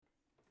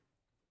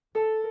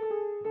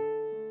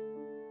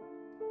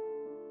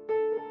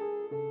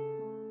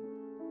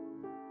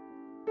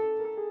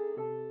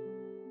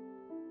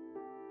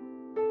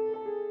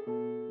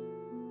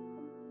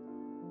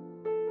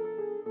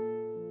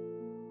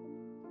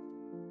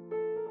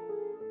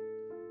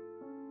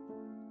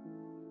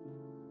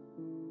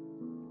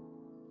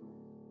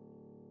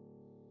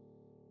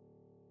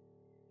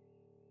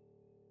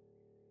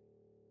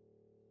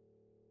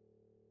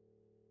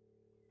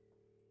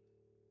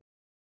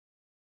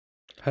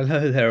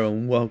Hello there,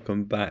 and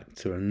welcome back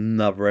to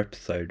another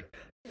episode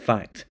of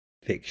Fact,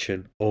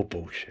 Fiction, or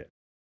Bullshit.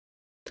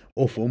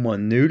 Or for all my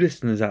new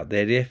listeners out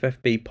there, the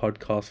FFB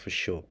podcast for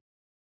short.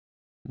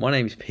 My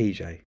name is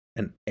PJ,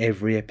 and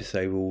every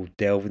episode will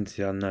delve into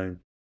the unknown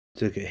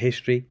to look at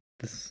history,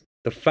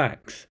 the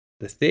facts,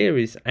 the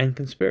theories, and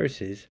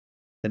conspiracies,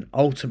 then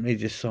ultimately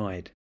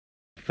decide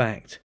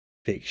fact,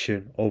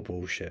 fiction, or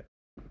bullshit.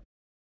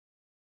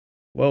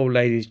 Well,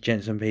 ladies,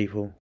 gents, and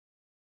people,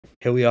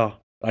 here we are,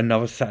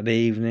 another Saturday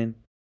evening.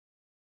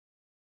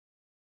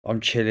 I'm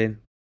chilling.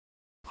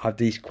 I have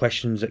these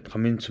questions that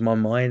come into my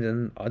mind,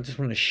 and I just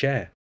want to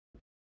share.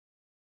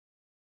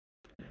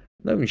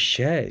 Not even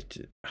share.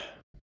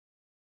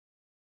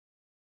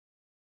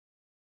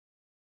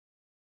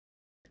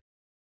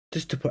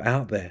 Just to put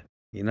out there,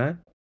 you know.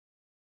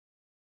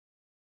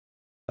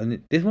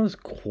 And this one's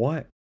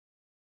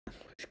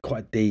it's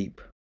quite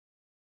deep,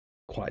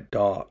 quite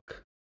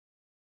dark.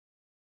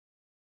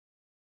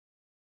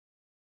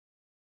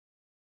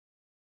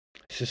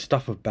 It's the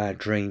stuff of bad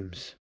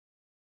dreams,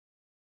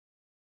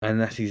 and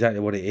that's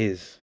exactly what it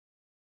is.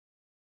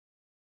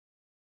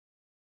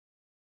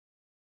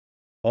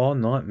 Are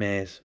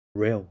nightmares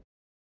real?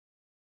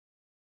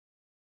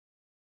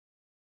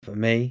 For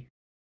me,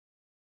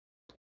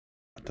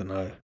 I don't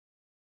know.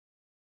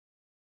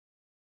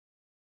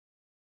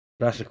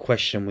 That's a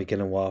question we're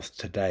going to ask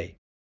today.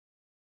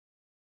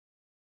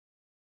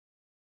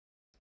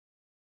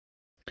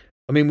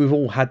 I mean, we've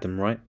all had them,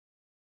 right?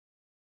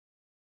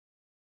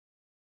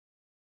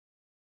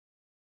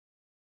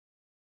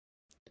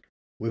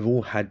 We've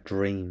all had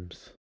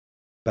dreams,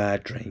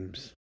 bad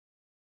dreams.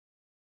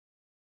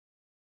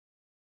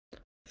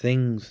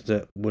 Things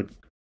that would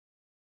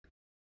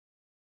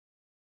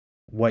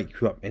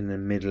wake you up in the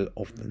middle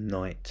of the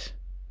night.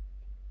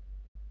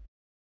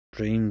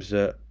 Dreams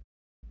that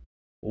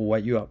will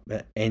wake you up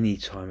at any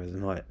time of the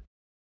night.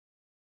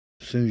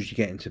 As soon as you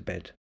get into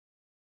bed.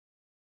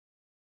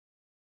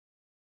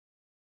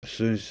 As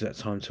soon as it's that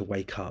time to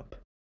wake up.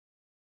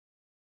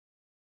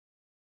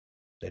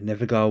 They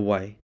never go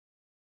away.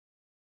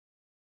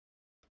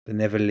 They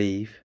never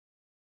leave.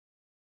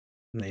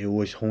 And they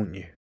always haunt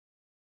you.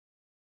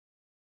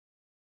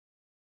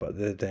 But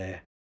they're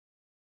there.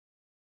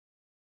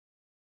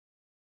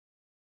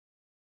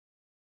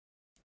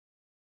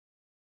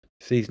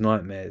 It's these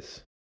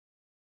nightmares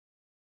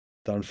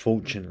that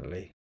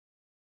unfortunately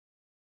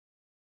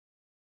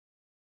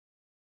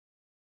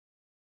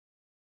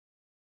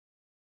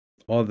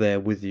are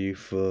there with you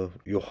for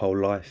your whole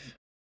life.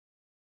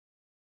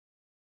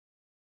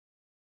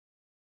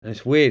 And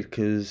it's weird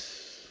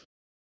because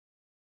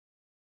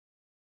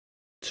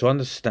to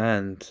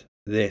understand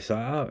this,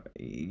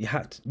 you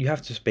have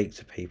to speak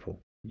to people.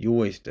 You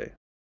always do.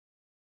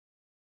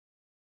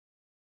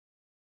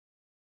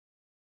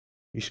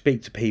 You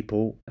speak to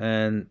people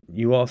and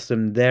you ask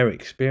them their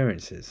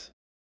experiences.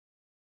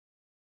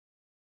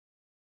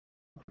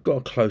 I've got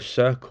a close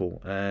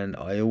circle and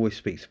I always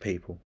speak to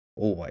people.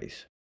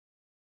 Always.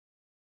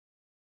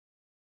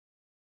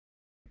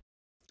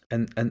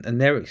 And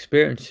their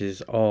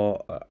experiences are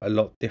a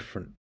lot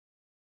different.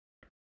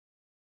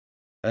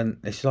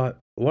 And it's like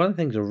one of the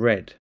things I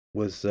read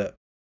was that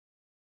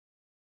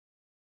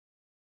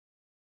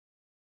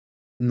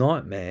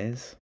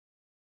nightmares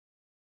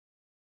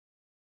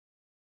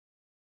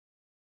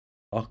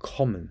are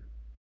common.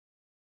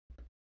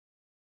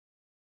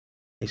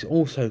 It's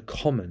also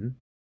common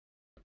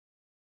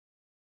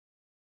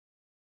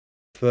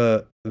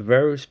for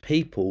various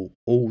people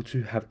all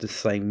to have the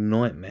same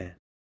nightmare.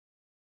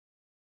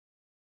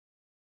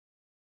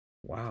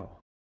 Wow.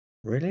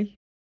 Really?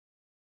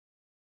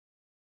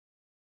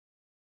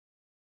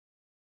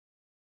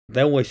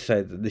 They always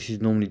say that this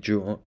is normally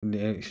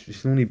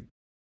it's normally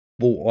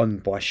brought on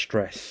by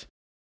stress.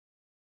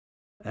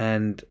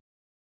 And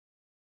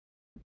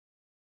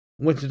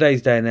with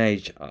today's day and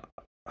age,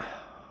 I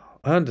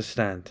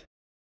understand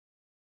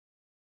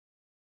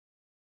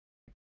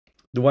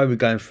the way we're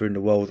going through in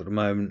the world at the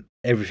moment.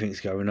 Everything's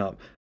going up.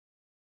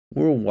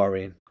 We're all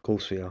worrying, of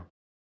course we are.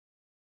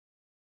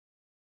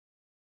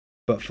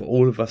 But for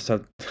all of us to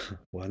have,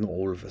 well, not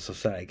all of us, I'll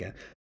say it again,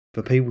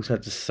 for people to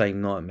have the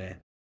same nightmare,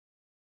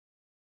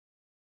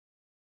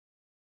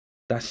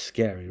 that's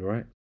scary,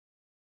 right?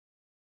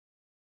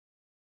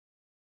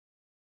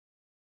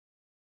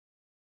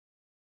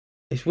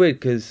 It's weird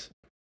because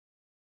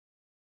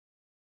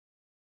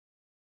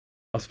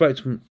I spoke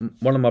to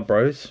one of my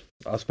bros,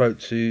 I spoke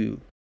to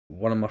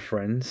one of my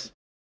friends,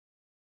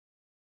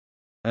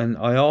 and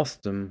I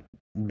asked them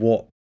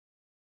what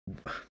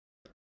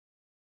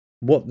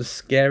the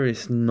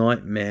scariest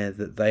nightmare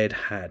that they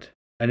had,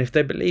 and if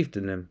they believed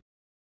in them.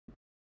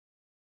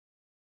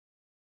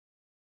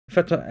 In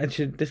fact,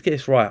 actually, let's get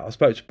this right. I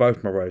spoke to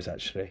both my bros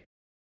actually,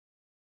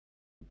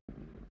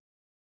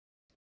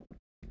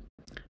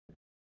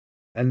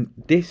 and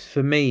this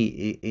for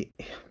me,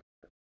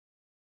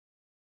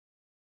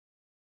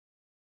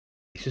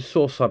 it's a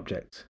sore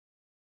subject.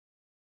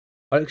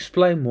 I'll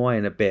explain why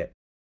in a bit,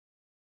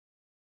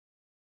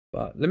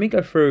 but let me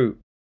go through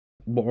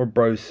what my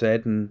bros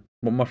said and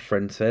what my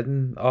friend said,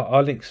 and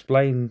I'll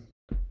explain.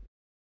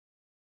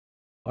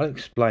 I'll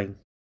explain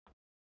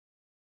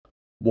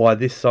why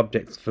this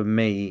subject for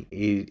me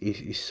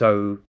is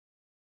so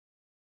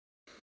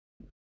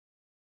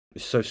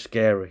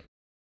scary.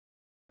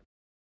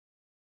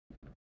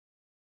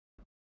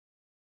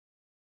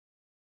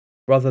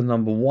 Brother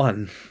number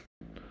one.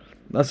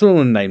 That's all I'm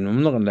gonna name them.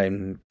 I'm not gonna name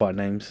them by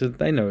names. So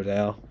they know who they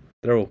are.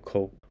 They're all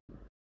cool.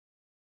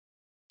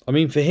 I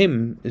mean, for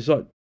him, it's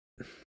like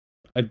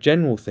a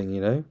general thing,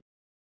 you know.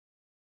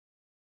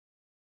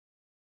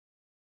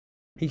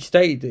 He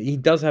stated that he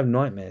does have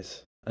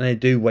nightmares, and they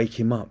do wake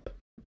him up,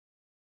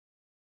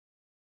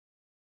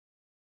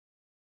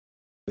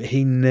 but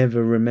he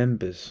never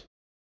remembers.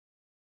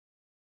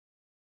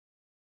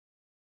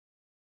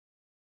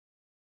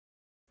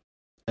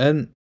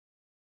 And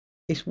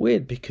it's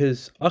weird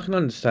because I can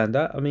understand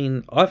that. I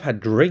mean, I've had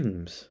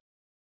dreams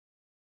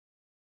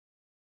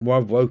where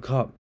I've woke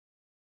up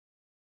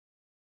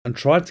and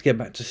tried to get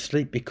back to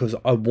sleep because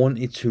I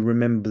wanted to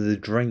remember the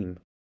dream,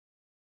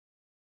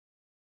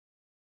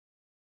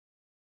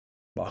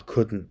 but I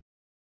couldn't,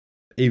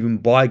 even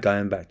by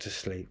going back to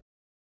sleep.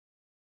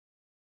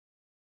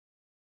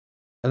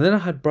 And then I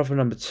had brother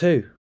number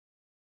two.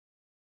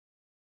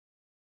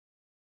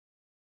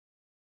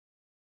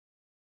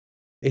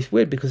 It's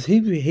weird because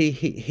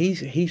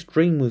his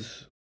dream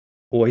was,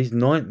 or his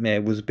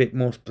nightmare was a bit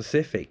more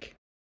specific.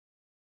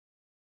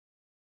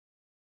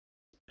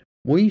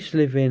 We used to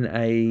live in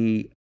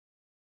a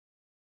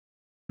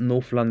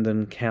North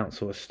London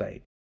council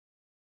estate.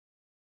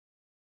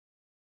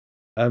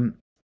 It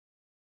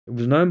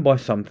was known by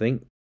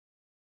something,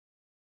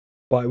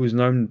 but it was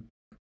known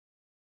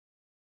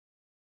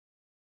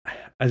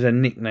as a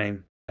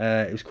nickname.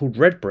 It was called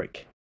Red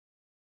Brick.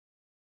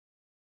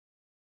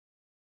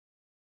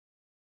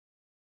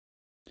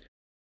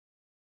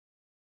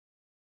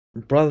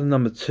 Brother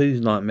number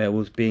two's nightmare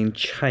was being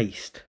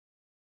chased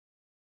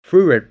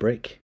through Red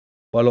Brick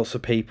by lots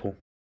of people.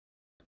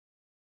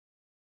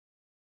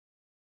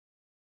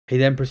 He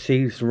then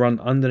proceeds to run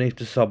underneath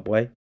the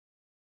subway,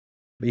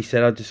 but he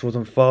said I just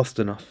wasn't fast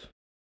enough.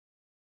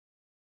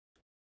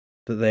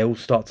 That they all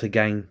start to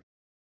gain.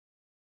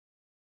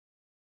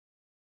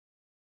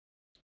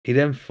 He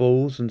then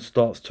falls and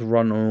starts to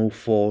run on all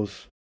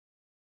fours.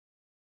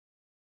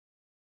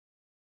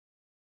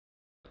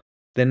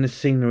 Then the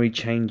scenery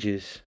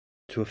changes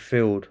to a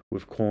field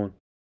with corn.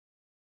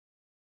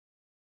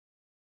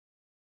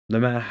 No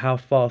matter how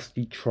fast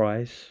he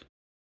tries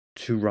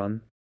to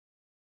run,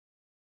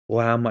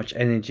 or how much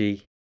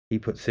energy he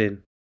puts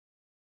in,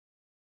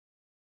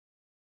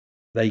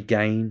 they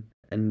gain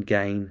and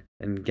gain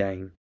and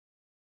gain.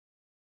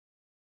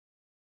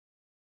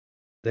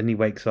 Then he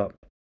wakes up.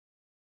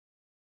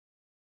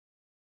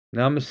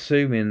 Now I'm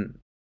assuming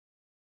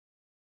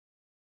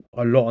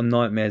a lot of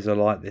nightmares are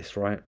like this,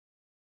 right?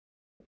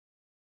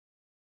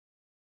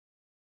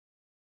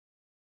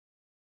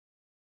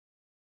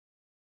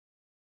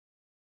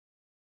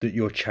 That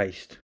you're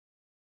chased.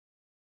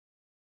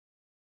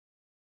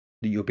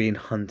 That you're being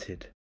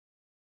hunted.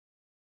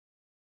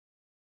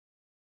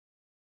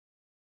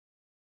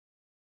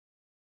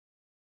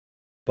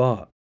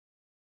 But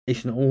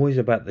it's not always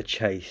about the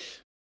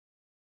chase.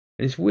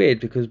 And it's weird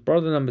because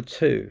brother number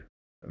two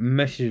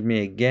messaged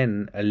me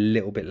again a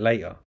little bit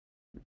later.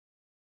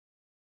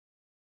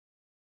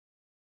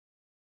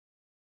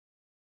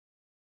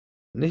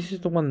 And this is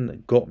the one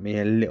that got me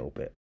a little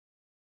bit.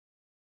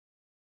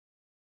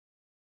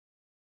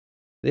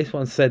 This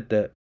one said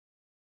that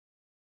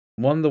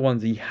one of the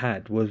ones he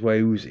had was where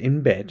he was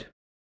in bed.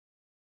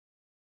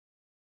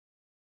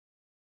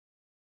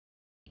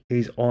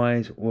 His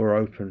eyes were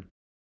open.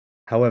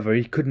 However,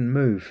 he couldn't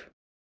move.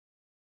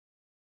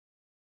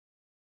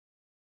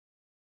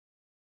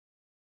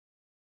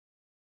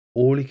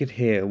 All he could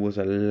hear was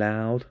a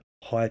loud,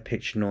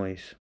 high-pitched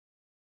noise.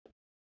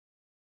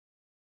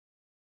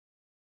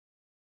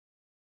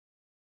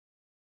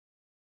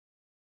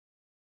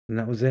 And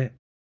that was it.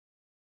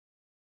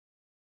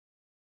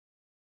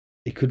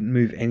 He couldn't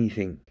move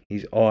anything.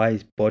 His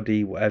eyes,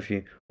 body, whatever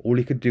you. All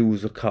he could do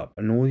was look up,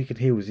 and all he could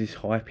hear was this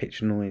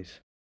high-pitched noise.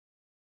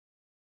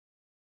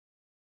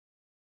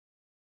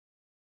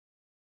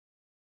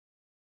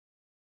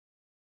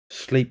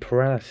 Sleep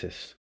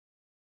paralysis.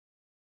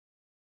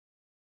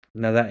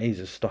 Now that is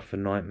a stuff for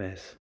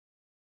nightmares.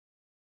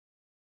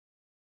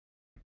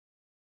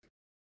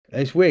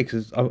 And it's weird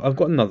because I've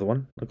got another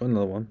one.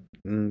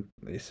 And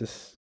it's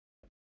just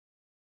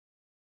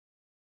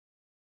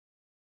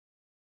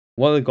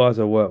one of the guys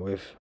I work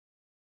with.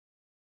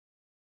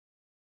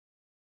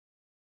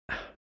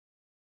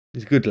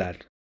 He's a good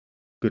lad.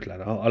 Good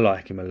lad. I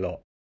like him a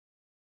lot.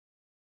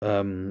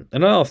 And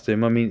I asked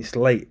him. I mean, it's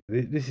late.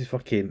 This is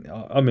fucking.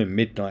 I'm in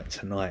midnight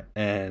tonight,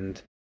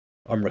 and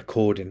I'm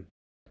recording.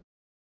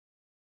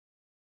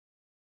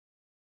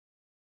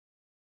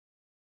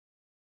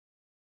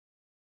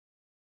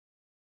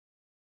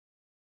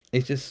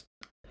 It's just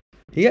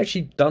he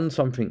actually done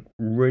something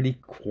really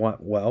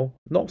quite well.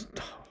 Not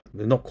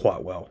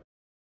quite well.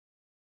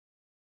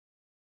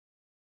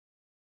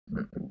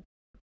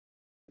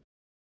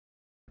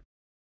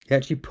 He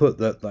actually put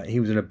that like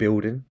he was in a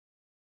building.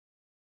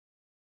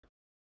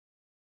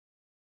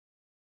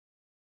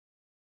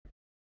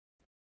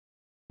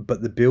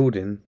 But the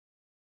building,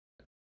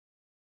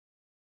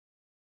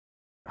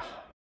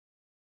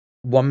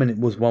 1 minute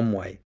was one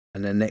way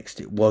and the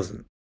next it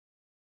wasn't.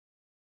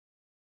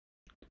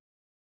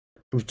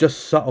 It was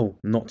just subtle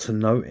not to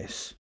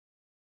notice.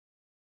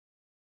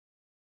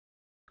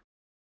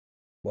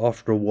 But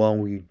after a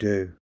while you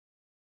do.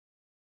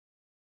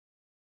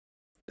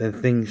 Then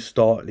things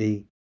start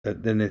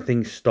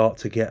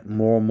to get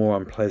more and more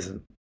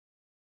unpleasant.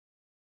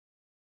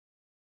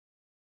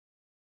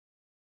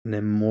 And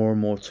then more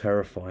and more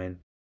terrifying.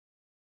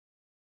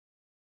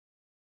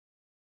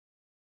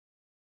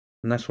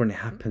 And that's when it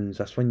happens.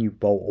 That's when you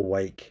bolt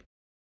awake.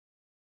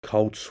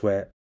 Cold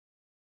sweat.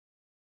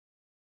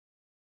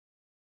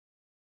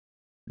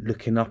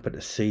 Looking up at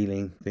the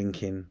ceiling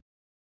thinking,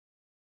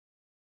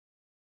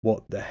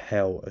 what the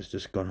hell has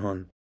just gone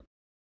on?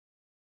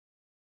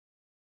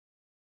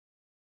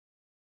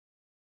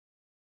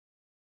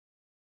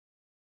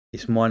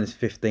 It's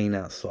 -15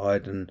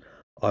 outside and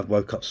I've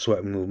woke up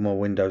sweating with my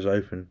windows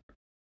open.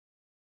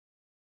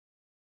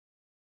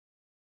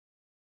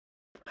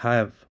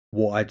 Have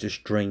what I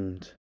just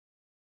dreamed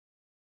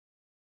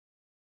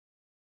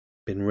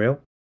been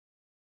real?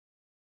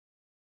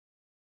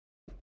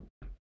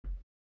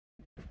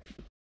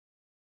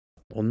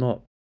 Or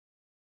not?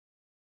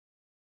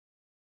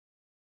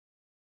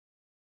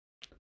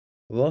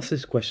 I've asked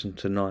this question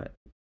tonight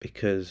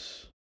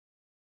because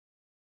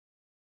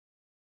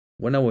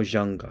when I was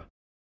younger,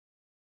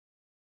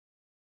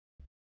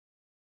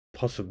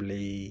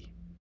 possibly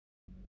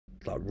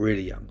like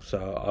really young,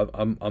 so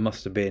I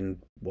must have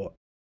been what,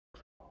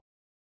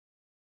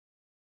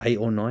 8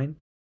 or 9.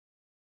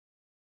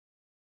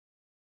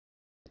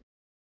 It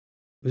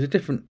was a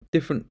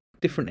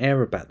different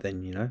era back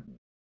then, you know.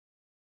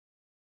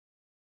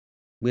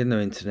 We had no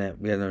internet,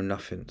 we had no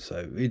nothing, so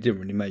it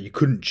didn't really matter. You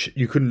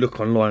couldn't look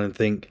online and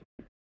think,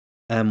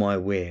 "Am I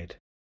weird?"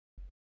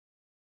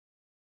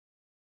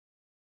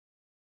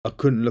 I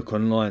couldn't look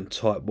online,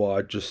 type what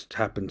had just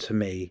happened to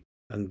me,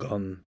 and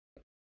gone,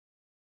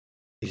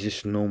 "Is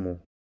this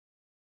normal?"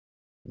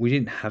 We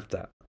didn't have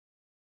that.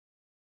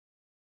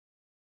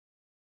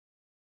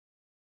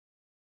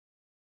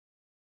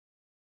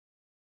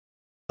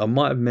 I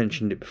might have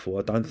mentioned it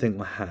before. I don't think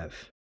I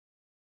have.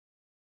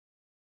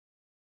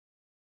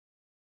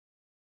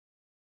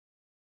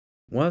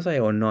 When I was 8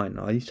 or 9,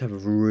 I used to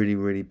have really,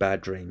 really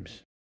bad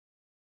dreams.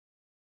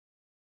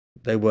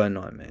 They were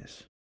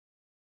nightmares.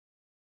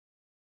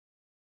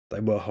 They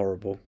were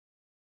horrible.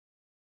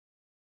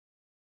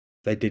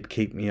 They did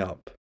keep me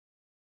up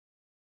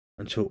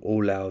until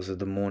all hours of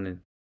the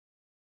morning.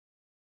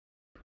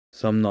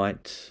 Some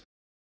nights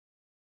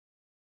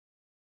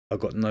I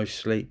got no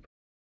sleep.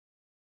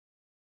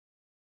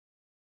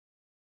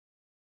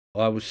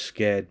 I was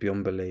scared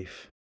beyond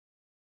belief.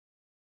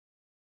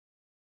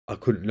 I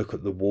couldn't look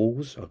at the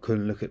walls. I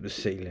couldn't look at the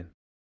ceiling.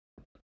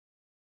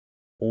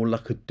 All I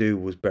could do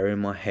was bury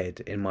my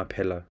head in my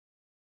pillow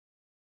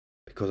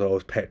because I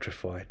was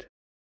petrified.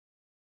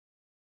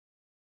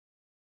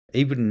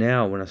 Even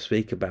now, when I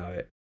speak about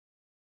it,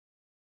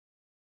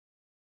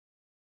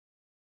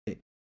 it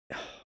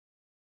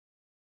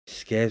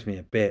scares me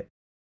a bit.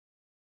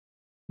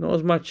 Not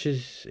as much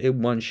as it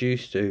once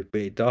used to,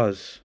 but it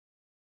does.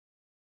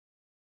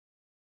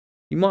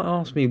 You might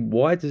ask me,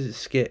 why did it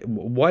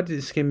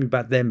scare me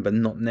back then but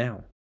not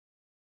now?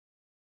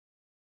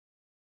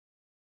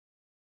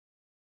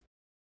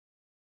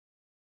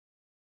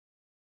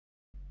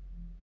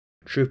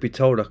 Truth be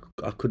told,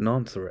 I couldn't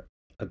answer it.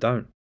 I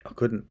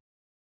couldn't.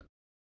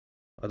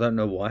 I don't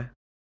know why.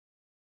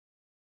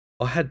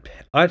 I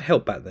had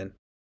help back then.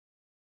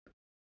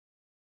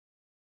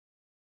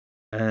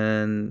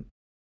 And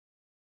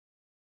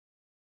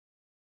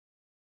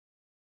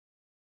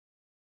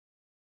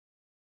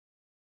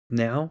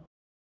now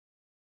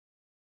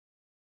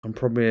I'm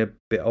probably a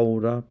bit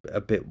older, a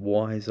bit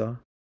wiser.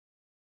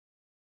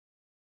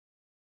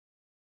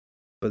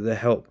 But the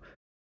help,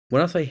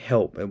 when I say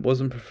help, it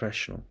wasn't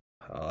professional.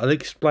 I'll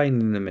explain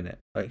in a minute.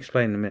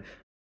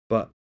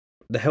 But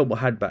the help I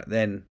had back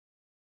then,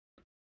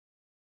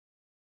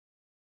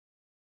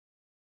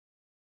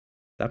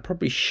 that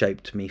probably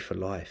shaped me for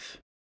life,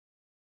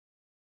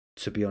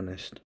 to be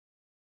honest.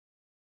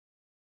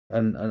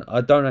 And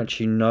I don't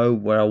actually know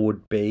where I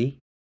would be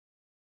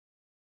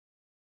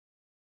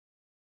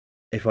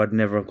if I'd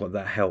never have got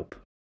that help.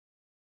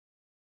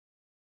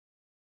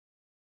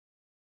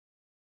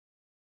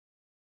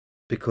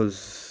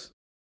 Because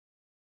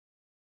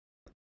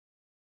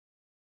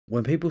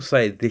when people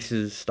say this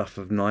is stuff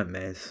of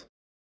nightmares,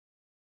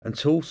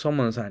 until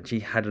someone's actually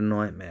had a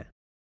nightmare,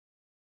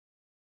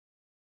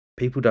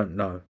 people don't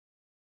know.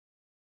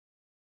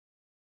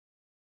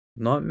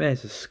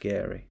 Nightmares are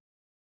scary.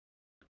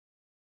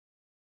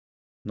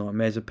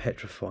 Nightmares are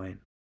petrifying.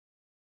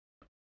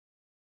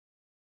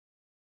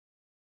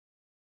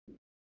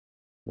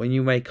 When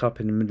you wake up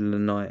in the middle of the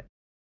night,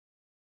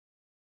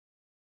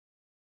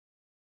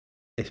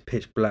 it's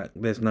pitch black,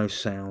 there's no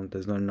sound,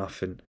 there's no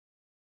nothing.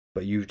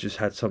 but you've just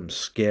had something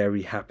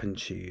scary happen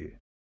to you.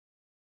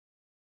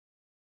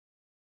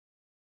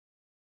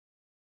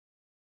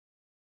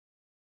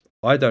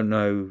 I don't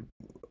know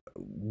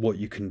what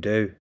you can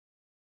do.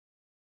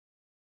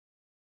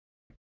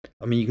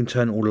 I mean, you can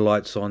turn all the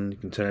lights on, you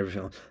can turn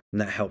everything on,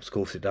 and that helps, of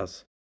course it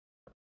does.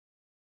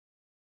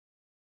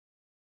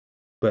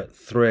 But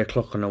 3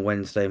 o'clock on a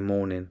Wednesday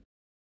morning,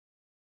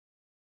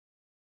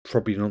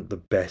 probably not the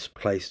best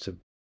place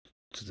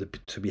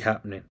to be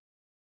happening.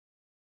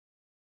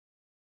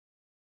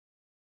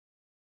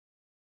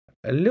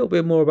 A little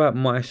bit more about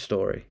my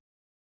story.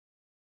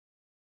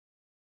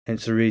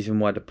 Hence the reason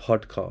why the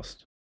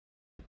podcast.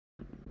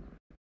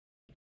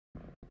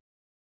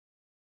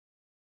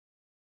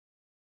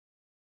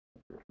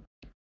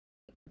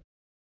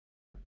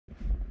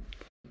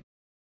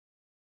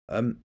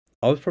 I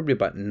was probably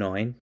about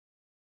 9,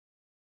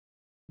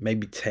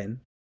 maybe 10.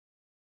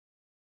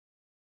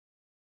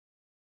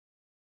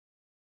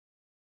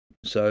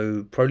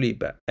 So probably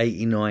about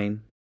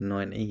 89,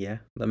 90, yeah,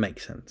 that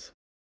makes sense.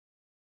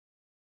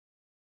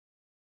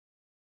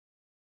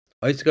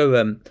 I used to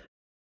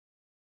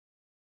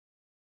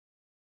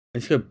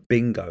go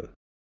bingo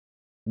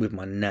with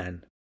my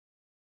nan.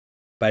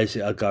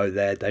 Basically, I'd go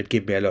there, they'd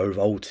give me a load of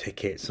old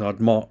tickets, and I'd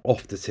mark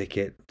off the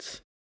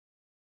tickets.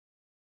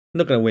 I'm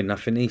not going to win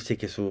nothing, these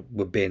tickets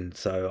were bin,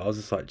 so I was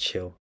just like,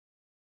 chill.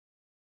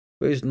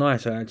 But it was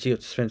nice, I actually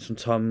got to spend some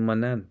time with my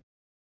nan.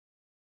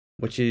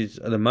 Which is,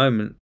 at the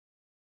moment,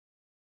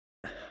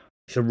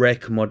 it's a rare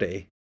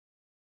commodity.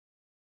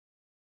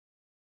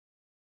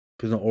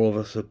 Because not all of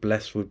us are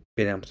blessed with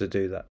being able to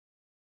do that.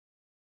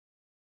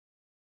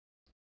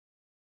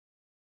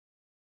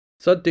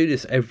 So I'd do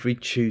this every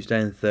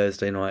Tuesday and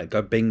Thursday night,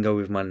 go bingo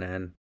with my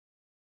nan.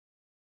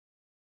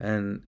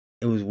 And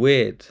it was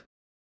weird.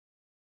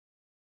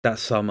 That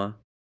summer,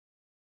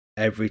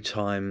 every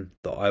time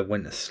that I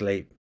went to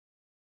sleep,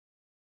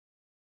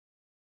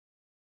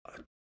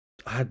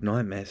 I had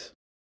nightmares.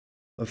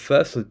 At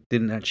first, I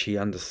didn't actually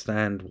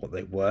understand what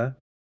they were.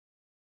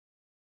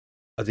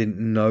 I didn't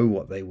know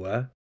what they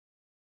were.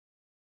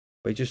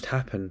 But it just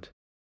happened.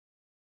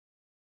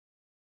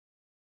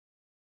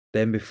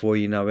 Then before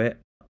you know it,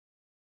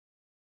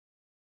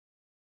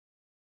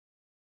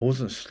 I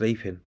wasn't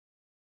sleeping.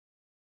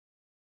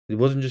 It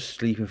wasn't just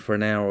sleeping for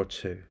an hour or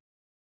two.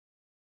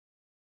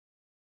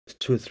 It's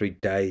 2 or 3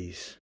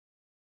 days.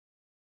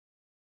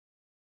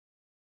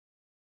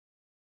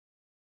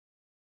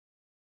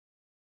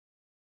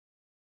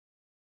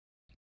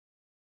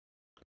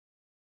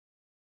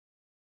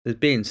 There's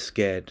being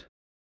scared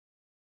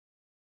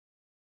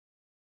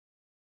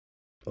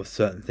of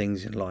certain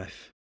things in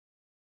life.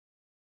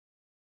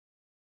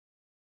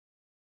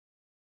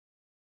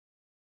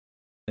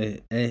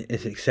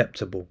 It's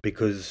acceptable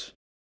because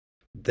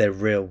they're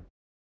real.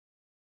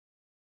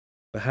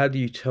 But how do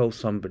you tell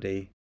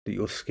somebody that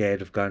you're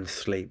scared of going to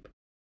sleep?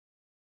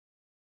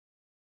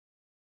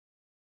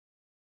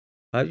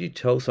 How do you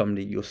tell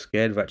somebody you're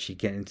scared of actually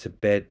getting to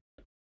bed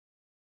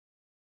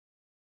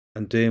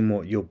and doing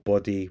what your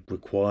body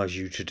requires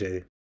you to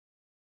do?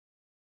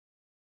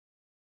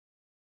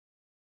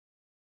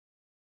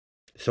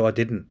 So I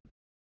didn't.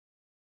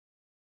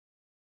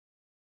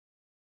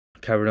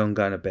 Carried on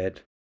going to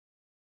bed.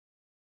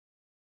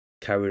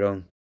 Carried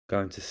on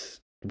trying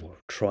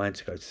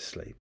to go to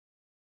sleep.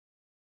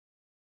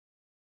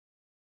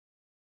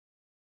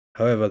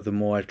 However, the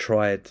more I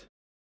tried,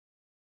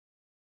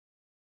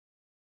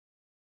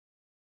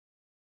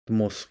 the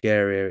more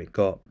scarier it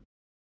got.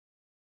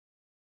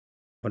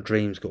 My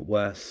dreams got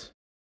worse.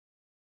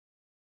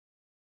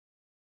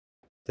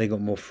 They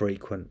got more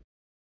frequent.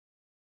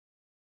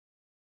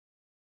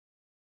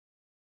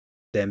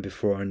 Then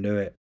before I knew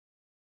it,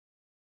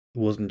 it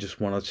wasn't just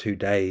 1 or 2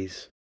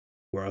 days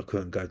where I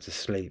couldn't go to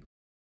sleep.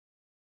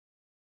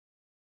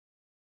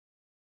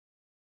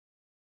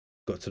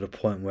 Got to the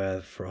point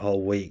where for a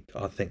whole week,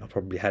 I think I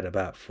probably had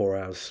about 4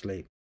 hours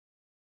sleep.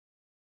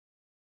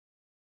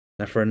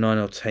 Now for a 9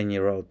 or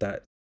 10-year-old,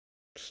 that's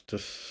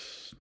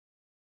just,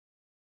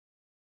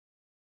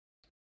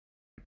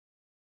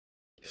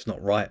 it's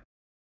not right.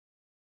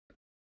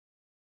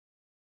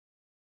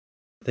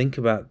 Think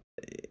about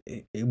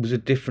it, it was a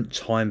different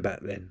time back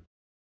then.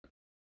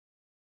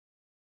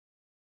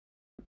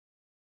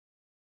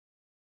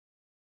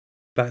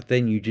 Back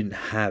then you didn't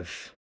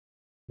have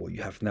what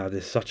you have now.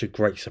 There's such a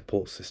great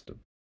support system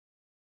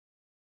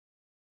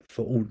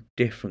for all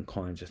different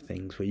kinds of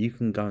things where you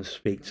can go and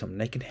speak to someone,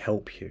 they can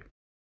help you.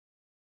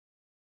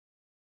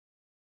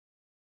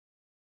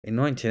 In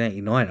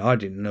 1989, I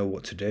didn't know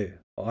what to do.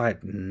 I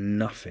had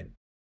nothing.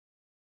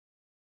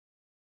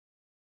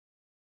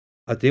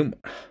 I didn't.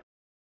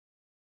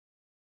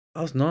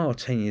 I was 9 or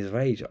 10 years of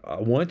age. I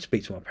wanted to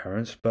speak to my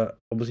parents, but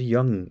I was a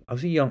young,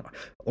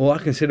 or I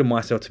consider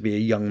myself to be a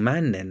young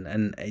man then,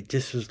 and it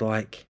just was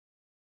like,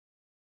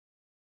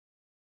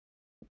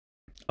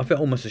 I felt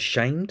almost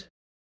ashamed,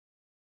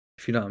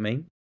 if you know what I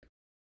mean.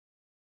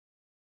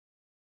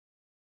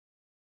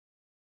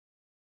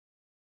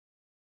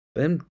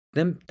 But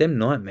them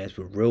nightmares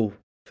were real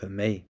for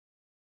me,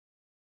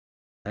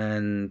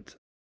 and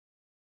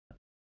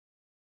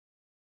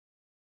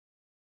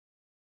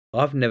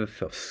I've never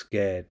felt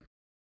scared.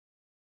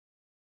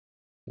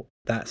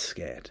 That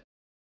scared.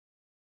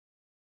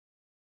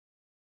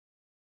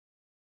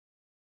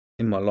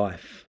 In my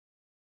life.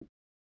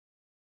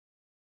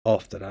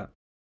 After that.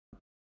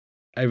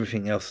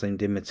 Everything else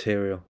seemed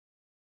immaterial.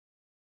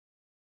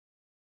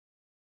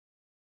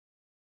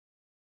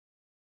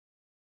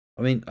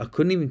 I mean, I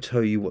couldn't even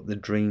tell you what the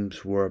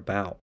dreams were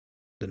about.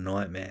 The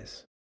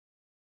nightmares.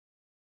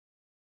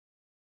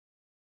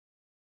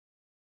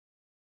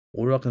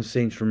 All I can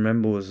seem to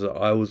remember was that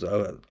it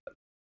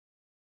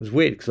was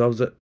weird because I was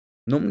at,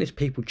 normally it's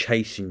people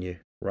chasing you,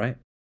 right?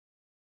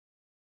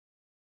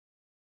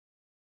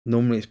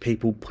 Normally it's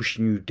people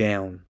pushing you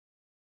down,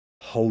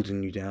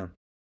 holding you down.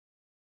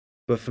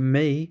 But for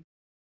me,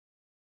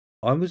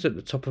 I was at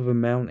the top of a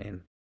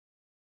mountain.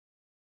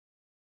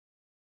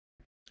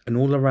 And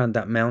all around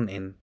that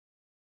mountain,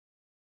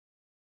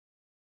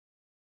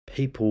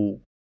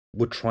 people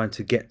were trying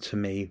to get to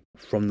me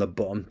from the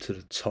bottom to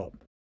the top.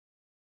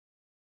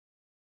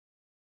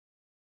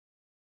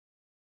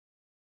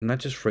 And that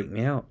just freaked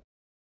me out.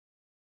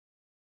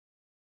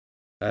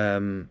 I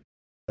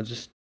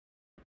just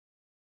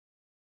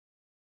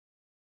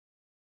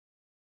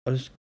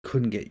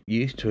couldn't get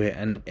used to it,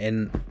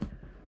 and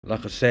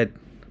like I said,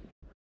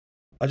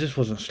 I just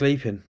wasn't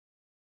sleeping,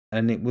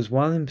 and it was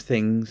one of them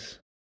things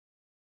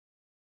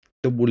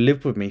that will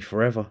live with me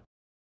forever.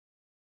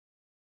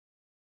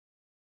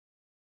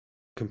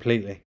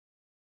 Completely.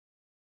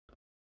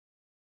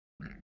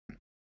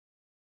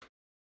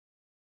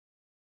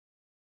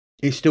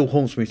 It still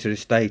haunts me to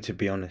this day, to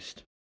be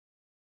honest.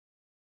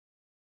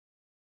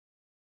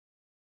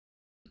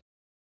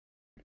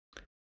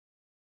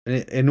 And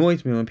it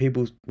annoys me when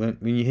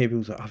when you hear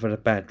people say, I've had a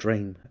bad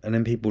dream, and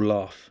then people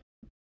laugh.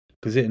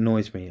 Because it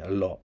annoys me a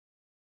lot.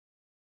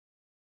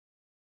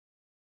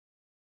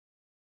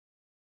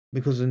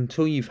 Because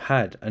until you've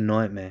had a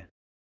nightmare,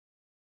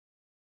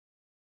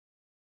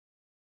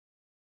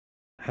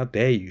 how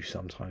dare you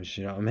sometimes,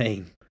 you know what I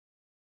mean?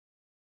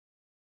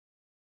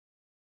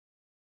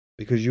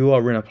 Because you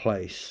are in a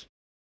place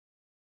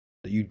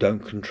that you don't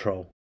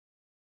control.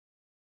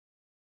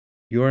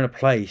 You're in a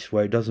place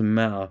where it doesn't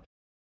matter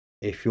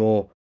if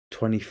you're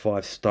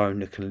 25 stone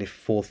that can lift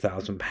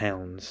 4,000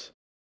 pounds.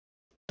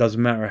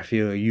 Doesn't matter if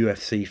you're a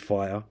UFC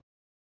fighter,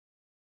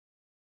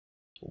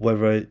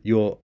 whether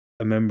you're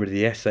a member of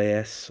the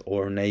SAS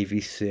or a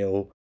Navy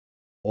SEAL,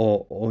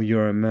 or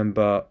you're a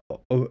member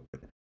of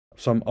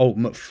some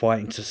ultimate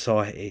fighting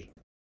society.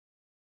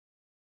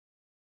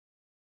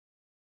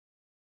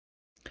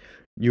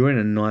 You're in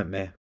a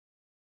nightmare.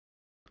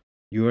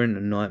 You're in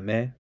a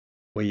nightmare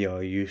where you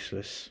are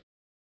useless,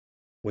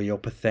 where you're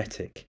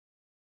pathetic,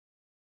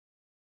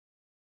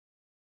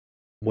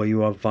 where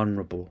you are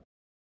vulnerable,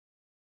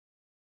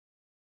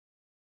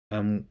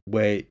 and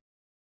where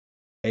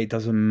it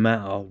doesn't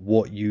matter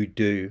what you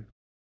do,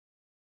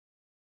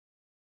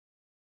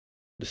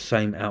 the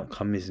same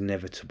outcome is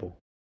inevitable.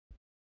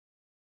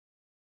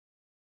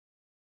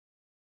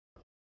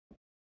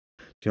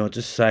 Do you know,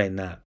 just saying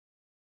that,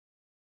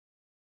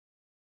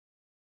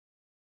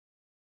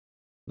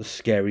 was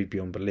scary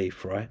beyond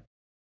belief, right?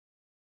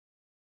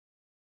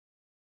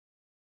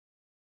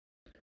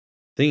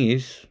 Thing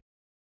is,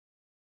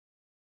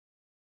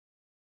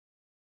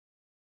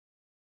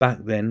 back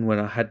then when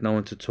I had no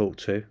one to talk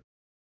to,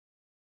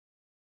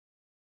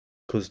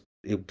 because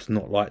it was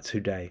not like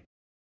today,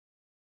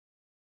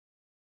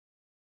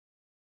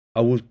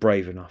 I was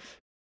brave enough.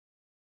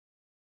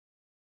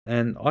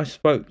 And I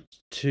spoke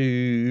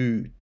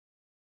to, do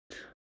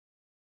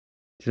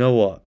you know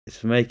what?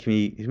 It's making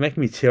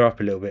me tear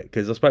up a little bit,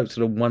 because I spoke to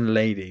the one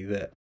lady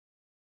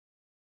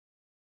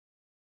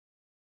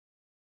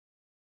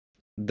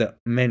that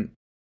meant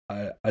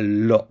a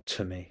lot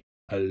to me.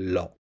 A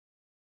lot.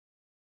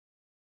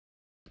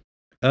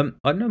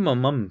 I know my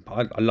mum.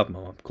 I love my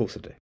mum, of course I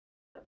do.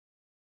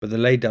 But the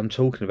lady I'm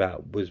talking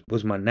about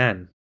was my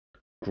nan.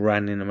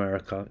 Gran in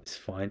America. It's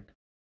fine.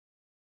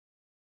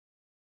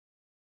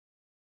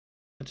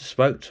 I just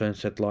spoke to her and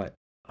said, like,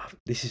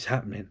 this is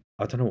happening.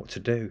 I don't know what to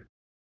do.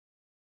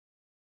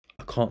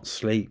 I can't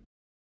sleep.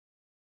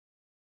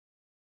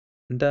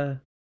 And I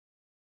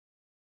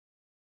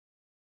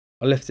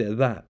left it at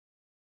that.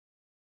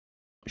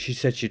 She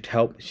said she'd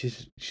help. She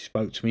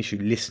spoke to me. She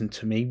listened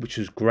to me, which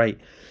was great.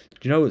 Do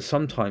you know what?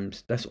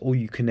 Sometimes that's all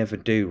you can ever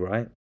do,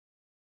 right?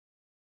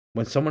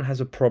 When someone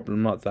has a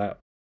problem like that,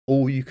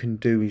 all you can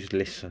do is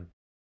listen.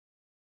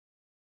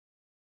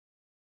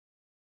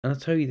 And I'll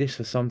tell you this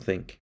for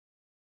something.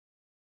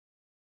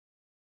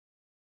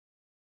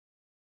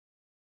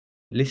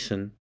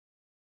 Listen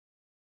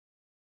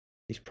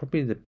is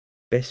probably the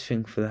best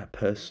thing for that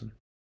person.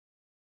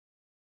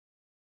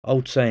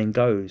 Old saying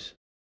goes,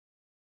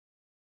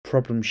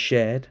 problem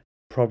shared,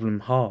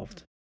 problem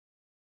halved.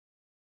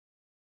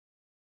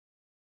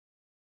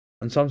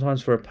 And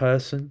sometimes for a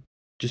person,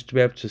 just to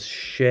be able to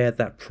share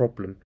that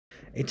problem,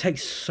 it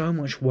takes so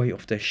much weight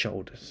off their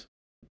shoulders.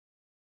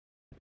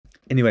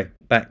 Anyway,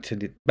 back to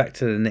the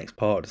next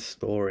part of the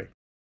story.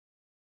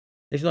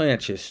 It's not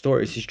actually a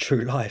story, it's just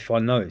true life. I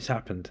know it's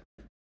happened.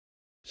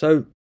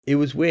 So it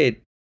was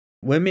weird.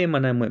 When me and my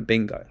nan went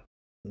bingo,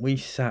 we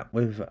sat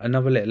with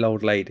another little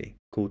old lady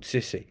called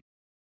Sissy.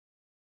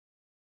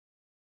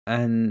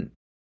 And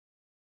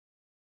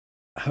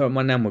her and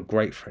my nan were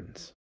great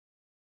friends.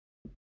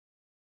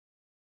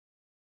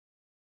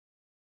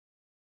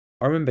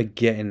 I remember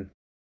getting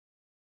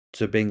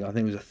to bingo, I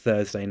think it was a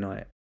Thursday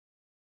night.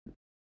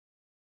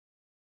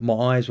 My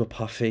eyes were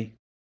puffy.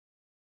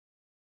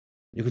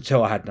 You could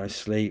tell I had no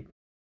sleep.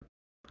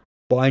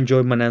 But I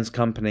enjoyed my nan's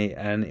company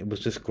and it was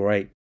just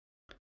great.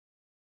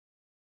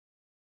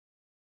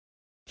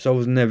 So I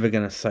was never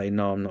going to say,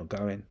 no, I'm not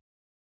going.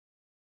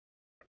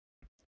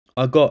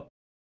 I got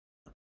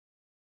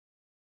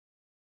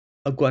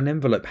an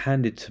envelope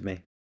handed to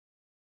me.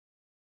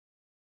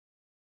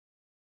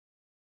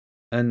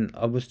 And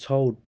I was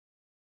told,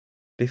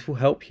 this will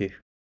help you.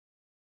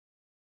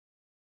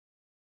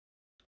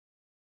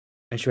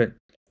 And she went,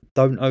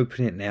 don't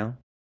open it now.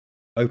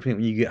 Open it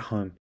when you get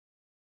home.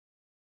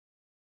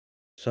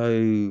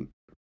 So,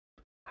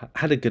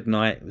 had a good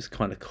night. It was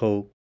kind of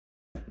cool.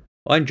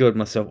 I enjoyed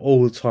myself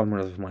all the time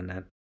when I was with my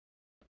nan.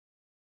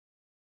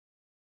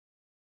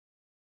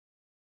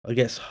 I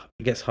guess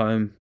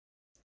home,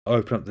 I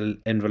open up the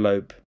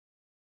envelope.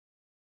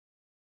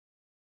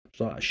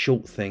 It's like a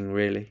short thing,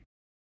 really.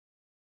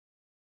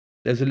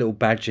 There's a little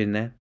badge in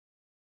there.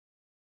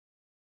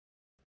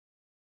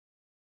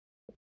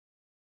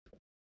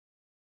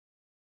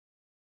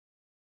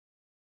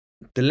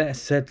 The letter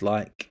said,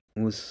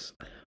 was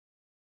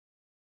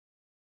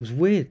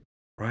weird,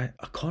 right?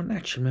 I can't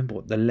actually remember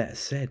what the letter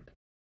said.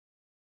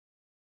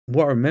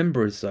 What I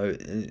remember is, though,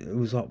 it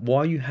was like,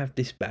 while you have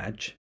this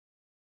badge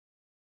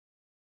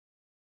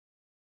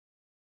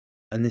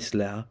and this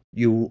letter,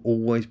 you will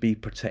always be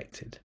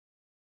protected.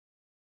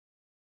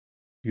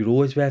 You'll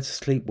always be able to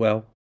sleep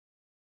well,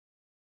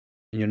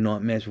 and your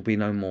nightmares will be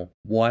no more.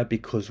 Why?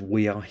 Because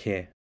we are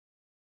here.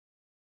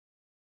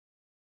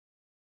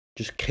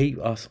 Just keep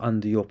us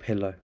under your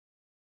pillow.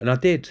 And I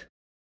did.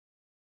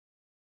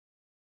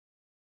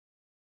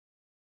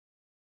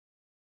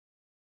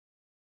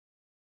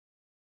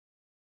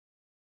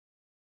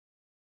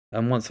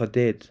 And once I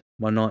did,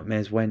 my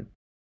nightmares went.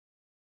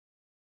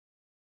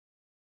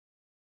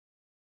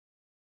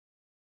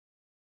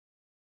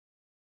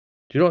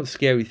 Do you know what the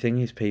scary thing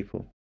is,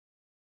 people?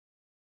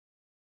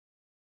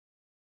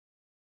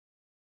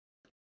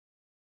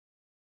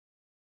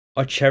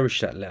 I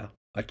cherished that letter.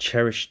 I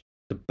cherished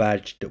the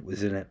badge that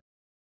was in it.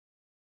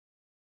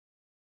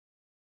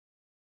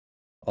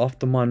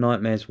 After my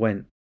nightmares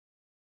went,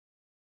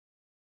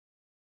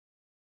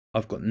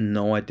 I've got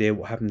no idea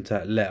what happened to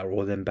that letter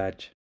or that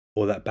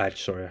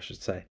badge, sorry, I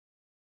should say.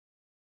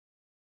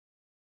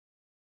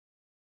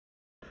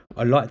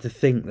 I like to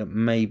think that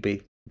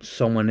maybe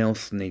someone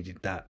else needed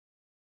that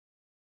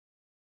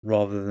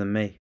rather than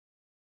me.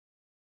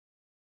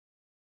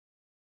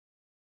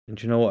 And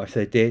do you know what? If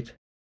they did,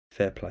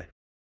 fair play.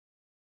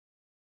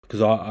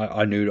 Because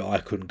I knew that I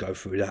couldn't go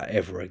through that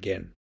ever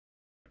again.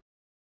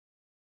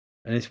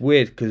 And it's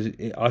weird because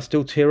I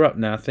still tear up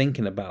now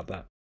thinking about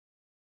that.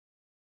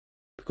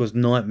 Because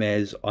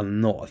nightmares are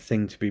not a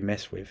thing to be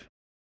messed with.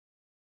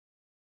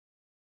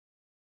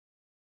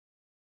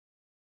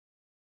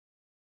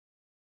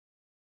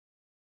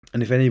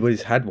 And if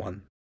anybody's had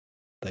one,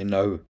 they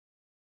know.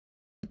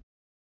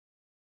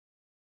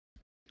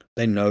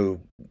 They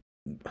know.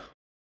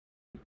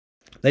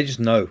 They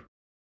just know.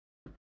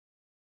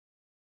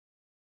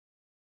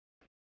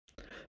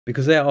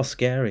 Because they are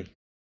scary.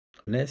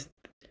 And there's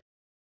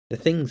the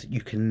things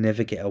you can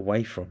never get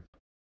away from.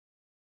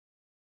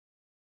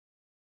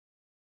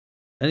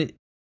 And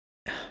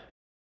if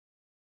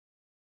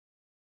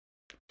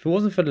it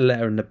wasn't for the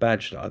letter and the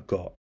badge that I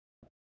got,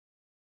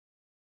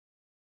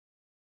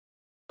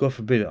 God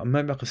forbid,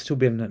 maybe I could still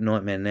be having that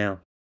nightmare now.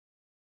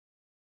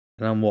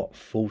 And I'm what,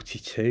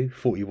 42,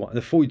 41.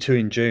 The 42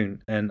 in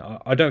June, and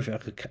I don't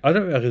think I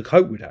could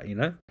cope with that, you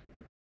know.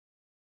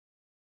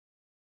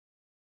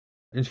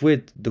 And it's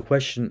weird. The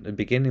question at the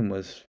beginning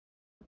was,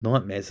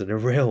 nightmares, are they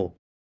real?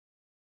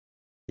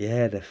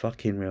 Yeah, they're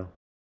fucking real.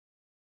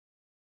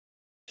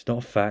 It's not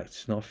a fact.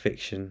 It's not a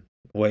fiction.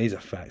 Well, it is a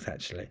fact,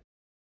 actually.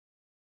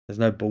 There's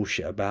no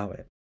bullshit about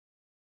it.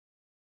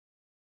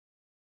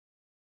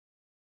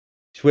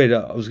 It's weird.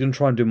 I was going to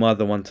try and do my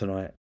other one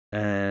tonight,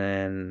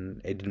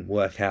 and it didn't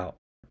work out.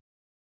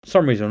 For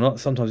some reason or not,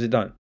 sometimes it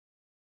don't.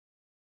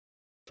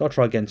 So I'll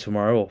try again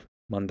tomorrow or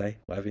Monday,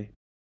 whatever.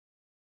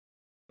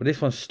 But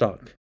this one's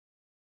stuck.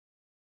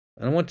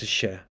 And I want to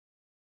share.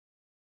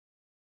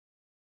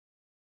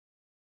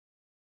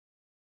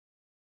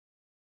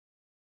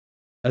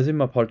 As in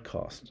my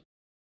podcast,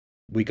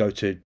 we go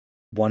to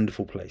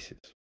wonderful places.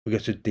 We go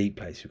to deep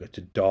places. We go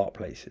to dark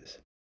places.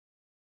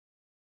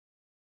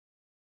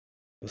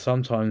 But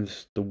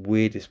sometimes the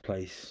weirdest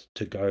place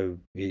to go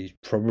is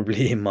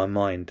probably in my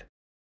mind.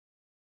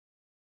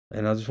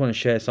 And I just want to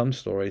share some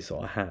stories that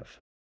I have.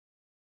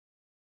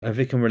 And if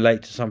it can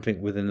relate to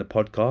something within the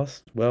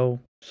podcast, well,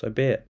 so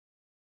be it.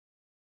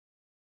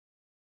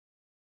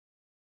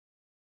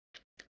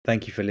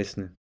 Thank you for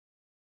listening.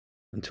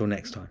 Until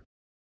next time.